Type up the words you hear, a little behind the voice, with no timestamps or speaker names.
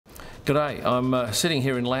G'day, I'm sitting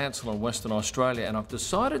here in Lancel in Western Australia, and I've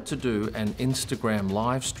decided to do an Instagram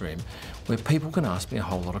live stream where people can ask me a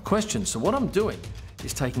whole lot of questions. So what I'm doing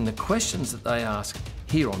is taking the questions that they ask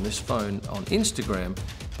here on this phone on Instagram,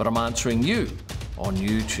 but I'm answering you on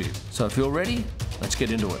YouTube. So if you're ready, let's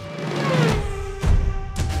get into it.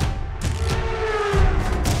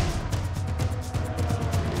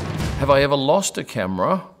 Have I ever lost a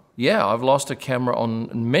camera? Yeah, I've lost a camera on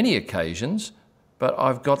many occasions, but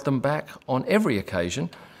I've got them back on every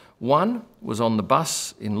occasion. One was on the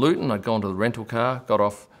bus in Luton. I'd gone to the rental car, got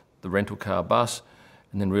off the rental car bus,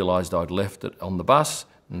 and then realised I'd left it on the bus.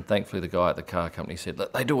 And thankfully the guy at the car company said,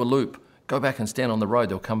 they do a loop, go back and stand on the road,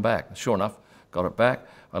 they'll come back. Sure enough, got it back.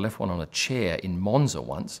 I left one on a chair in Monza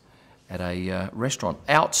once at a restaurant,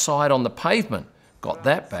 outside on the pavement, got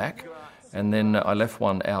that back. And then I left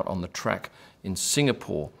one out on the track in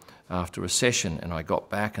Singapore after a session, and I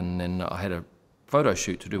got back, and then I had a photo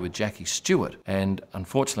shoot to do with Jackie Stewart, and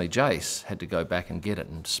unfortunately Jace had to go back and get it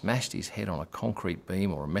and smashed his head on a concrete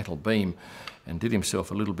beam or a metal beam and did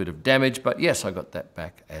himself a little bit of damage, but yes, I got that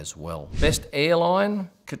back as well. Best airline,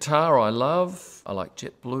 Qatar I love, I like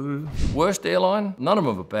JetBlue. Worst airline, none of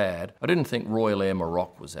them are bad. I didn't think Royal Air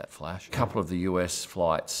Morocco was that flash. A couple of the US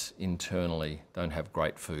flights internally don't have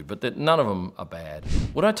great food, but none of them are bad.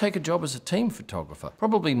 Would I take a job as a team photographer?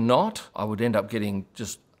 Probably not. I would end up getting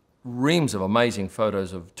just reams of amazing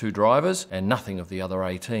photos of two drivers and nothing of the other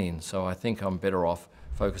 18. So I think I'm better off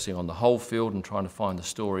focusing on the whole field and trying to find the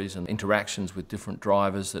stories and interactions with different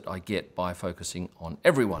drivers that I get by focusing on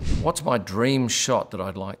everyone. What's my dream shot that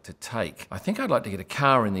I'd like to take? I think I'd like to get a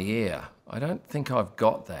car in the air. I don't think I've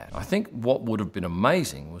got that. I think what would have been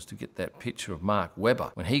amazing was to get that picture of Mark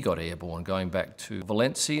Webber when he got airborne going back to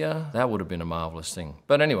Valencia. That would have been a marvellous thing.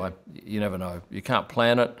 But anyway, you never know. You can't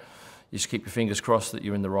plan it. You just keep your fingers crossed that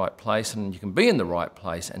you're in the right place, and you can be in the right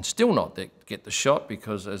place and still not get the shot,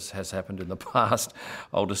 because as has happened in the past,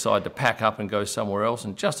 I'll decide to pack up and go somewhere else,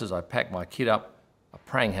 and just as I pack my kit up, a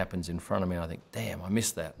prang happens in front of me and I think, damn, I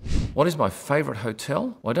missed that. What is my favourite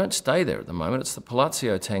hotel? Well, I don't stay there at the moment. It's the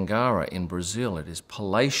Palazzo Tangara in Brazil. It is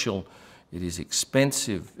palatial, it is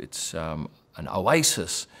expensive, it's an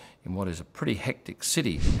oasis in what is a pretty hectic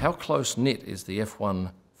city. How close-knit is the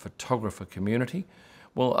F1 photographer community?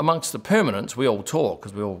 Well, amongst the permanents, we all talk,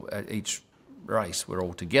 because we all, at each race, we're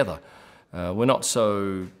all together. We're not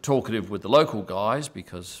so talkative with the local guys,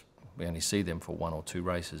 because we only see them for 1 or 2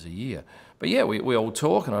 races a year. But yeah, we all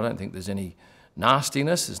talk, and I don't think there's any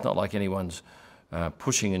nastiness. It's not like anyone's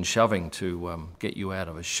pushing and shoving to get you out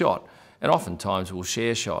of a shot. And oftentimes we'll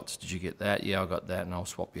share shots. Did you get that? Yeah, I got that, and I'll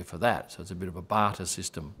swap you for that. So it's a bit of a barter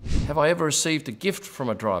system. Have I ever received a gift from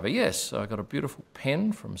a driver? Yes, I got a beautiful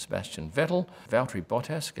pen from Sebastian Vettel. Valtteri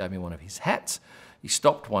Bottas gave me one of his hats. He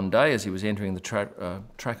stopped one day as he was entering the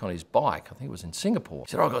track on his bike. I think it was in Singapore.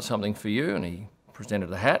 He said, I got something for you, and he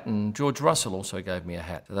presented a hat, and George Russell also gave me a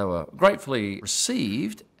hat. So they were gratefully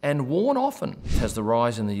received and worn often. Has the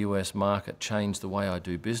rise in the US market changed the way I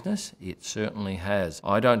do business? It certainly has.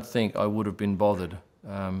 I don't think I would have been bothered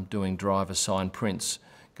doing driver sign prints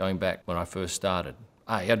going back when I first started.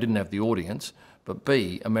 A, I didn't have the audience, but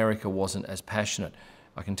B, America wasn't as passionate.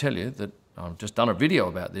 I can tell you that I've just done a video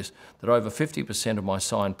about this, that over 50% of my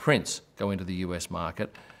signed prints go into the US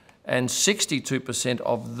market, and 62%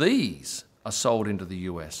 of these are sold into the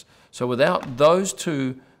US. So without those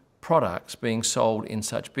two products being sold in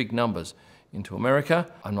such big numbers into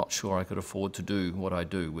America, I'm not sure I could afford to do what I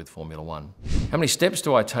do with Formula One. How many steps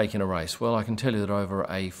do I take in a race? Well, I can tell you that over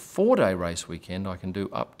a 4-day race weekend, I can do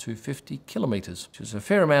up to 50 kilometres, which is a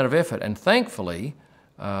fair amount of effort. And thankfully,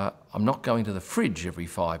 I'm not going to the fridge every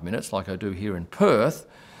 5 minutes like I do here in Perth.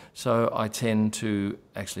 So I tend to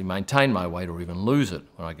actually maintain my weight or even lose it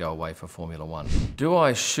when I go away for Formula One. Do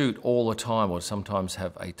I shoot all the time or sometimes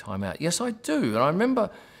have a timeout? Yes, I do. And I remember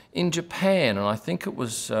in Japan, and I think it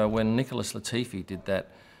was when Nicholas Latifi did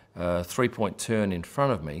that 3-point turn in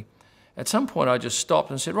front of me, at some point I just stopped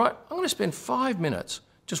and said, right, I'm going to spend 5 minutes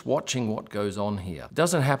just watching what goes on here. It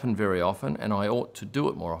doesn't happen very often, and I ought to do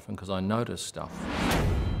it more often because I notice stuff.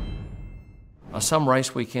 Are some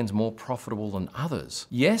race weekends more profitable than others?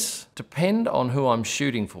 Yes, depend on who I'm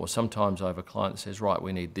shooting for. Sometimes I have a client that says, right,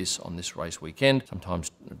 we need this on this race weekend.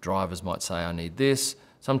 Sometimes drivers might say, I need this.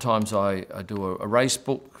 Sometimes I do a race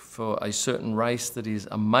book for a certain race that is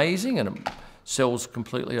amazing and it sells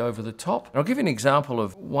completely over the top. And I'll give you an example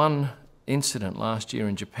of one incident last year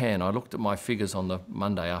in Japan. I looked at my figures on the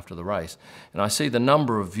Monday after the race, and I see the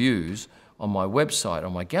number of views on my website,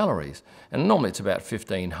 on my galleries, and normally it's about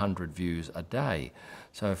 1,500 views a day.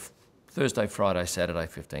 So Thursday, Friday, Saturday,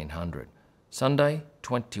 1,500. Sunday,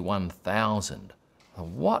 21,000. thought,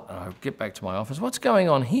 what? And I get back to my office, what's going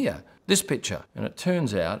on here? This picture. And it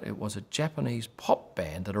turns out it was a Japanese pop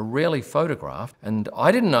band that are rarely photographed. And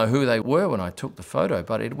I didn't know who they were when I took the photo,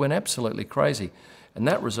 but it went absolutely crazy. And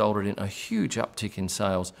that resulted in a huge uptick in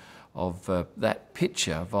sales of that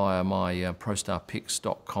picture via my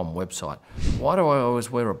prostarpics.com website. Why do I always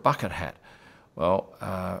wear a bucket hat?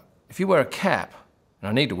 Well, if you wear a cap, and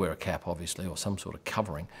I need to wear a cap obviously, or some sort of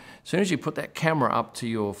covering, as soon as you put that camera up to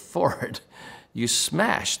your forehead, you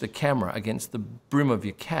smash the camera against the brim of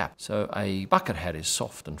your cap. So a bucket hat is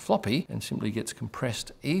soft and floppy and simply gets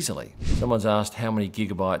compressed easily. Someone's asked how many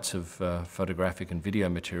gigabytes of photographic and video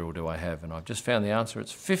material do I have, and I've just found the answer.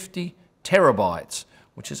 It's 50 terabytes,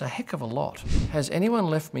 which is a heck of a lot. Has anyone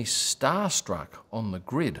left me starstruck on the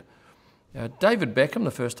grid? David Beckham,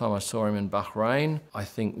 the first time I saw him in Bahrain. I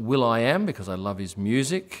think will.i.am, because I love his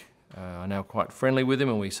music. I'm now quite friendly with him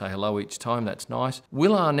and we say hello each time, that's nice.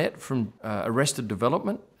 Will Arnett from Arrested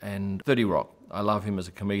Development and 30 Rock. I love him as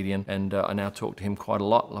a comedian and I now talk to him quite a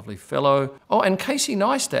lot, lovely fellow. Oh, and Casey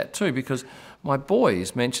Neistat too, because my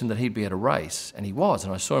boys mentioned that he'd be at a race, and he was,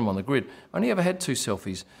 and I saw him on the grid. I only ever had 2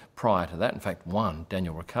 selfies prior to that, in fact one,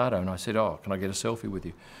 Daniel Ricciardo, and I said, oh, can I get a selfie with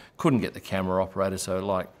you? Couldn't get the camera operator, so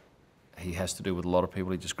like he has to do with a lot of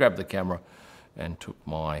people, he just grabbed the camera and took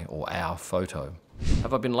my or our photo.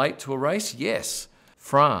 Have I been late to a race? Yes.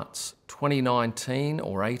 France, 2019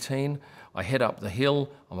 or 18. I head up the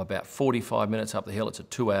hill. I'm about 45 minutes up the hill. It's a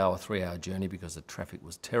 2-hour, 3-hour journey because the traffic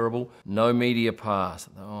was terrible. No media pass.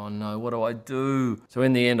 Oh no, what do I do? So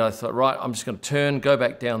in the end, I thought, right, I'm just going to turn, go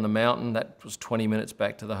back down the mountain. That was 20 minutes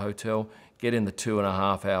back to the hotel, get in the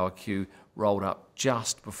 2.5-hour queue, rolled up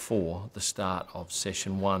just before the start of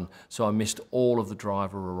session 1. So I missed all of the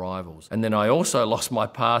driver arrivals. And then I also lost my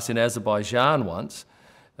pass in Azerbaijan once.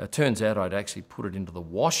 Turns out I'd actually put it into the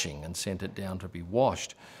washing and sent it down to be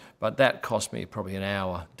washed. But that cost me probably an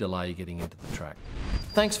hour delay getting into the track.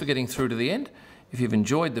 Thanks for getting through to the end. If you've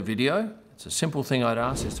enjoyed the video, it's a simple thing I'd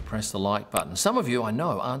ask is to press the like button. Some of you I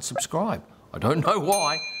know aren't subscribed. I don't know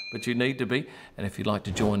why, but you need to be. And if you'd like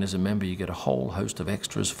to join as a member, you get a whole host of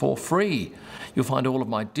extras for free. You'll find all of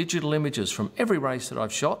my digital images from every race that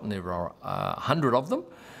I've shot, and there are 100 of them.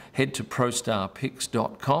 Head to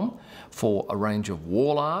prostarpics.com for a range of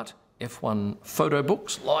wall art, F1 photo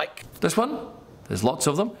books like this one. There's lots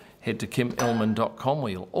of them. Head to kimellman.com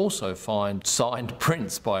where you'll also find signed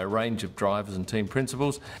prints by a range of drivers and team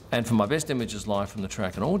principals. And for my best images live from the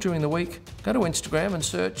track and all during the week, go to Instagram and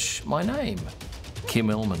search my name, Kim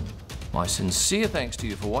Ellman. My sincere thanks to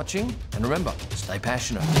you for watching, and remember, stay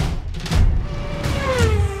passionate.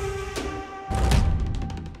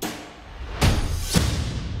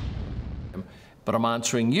 But I'm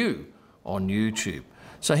answering you on YouTube.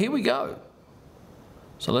 So here we go.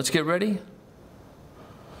 So let's get ready.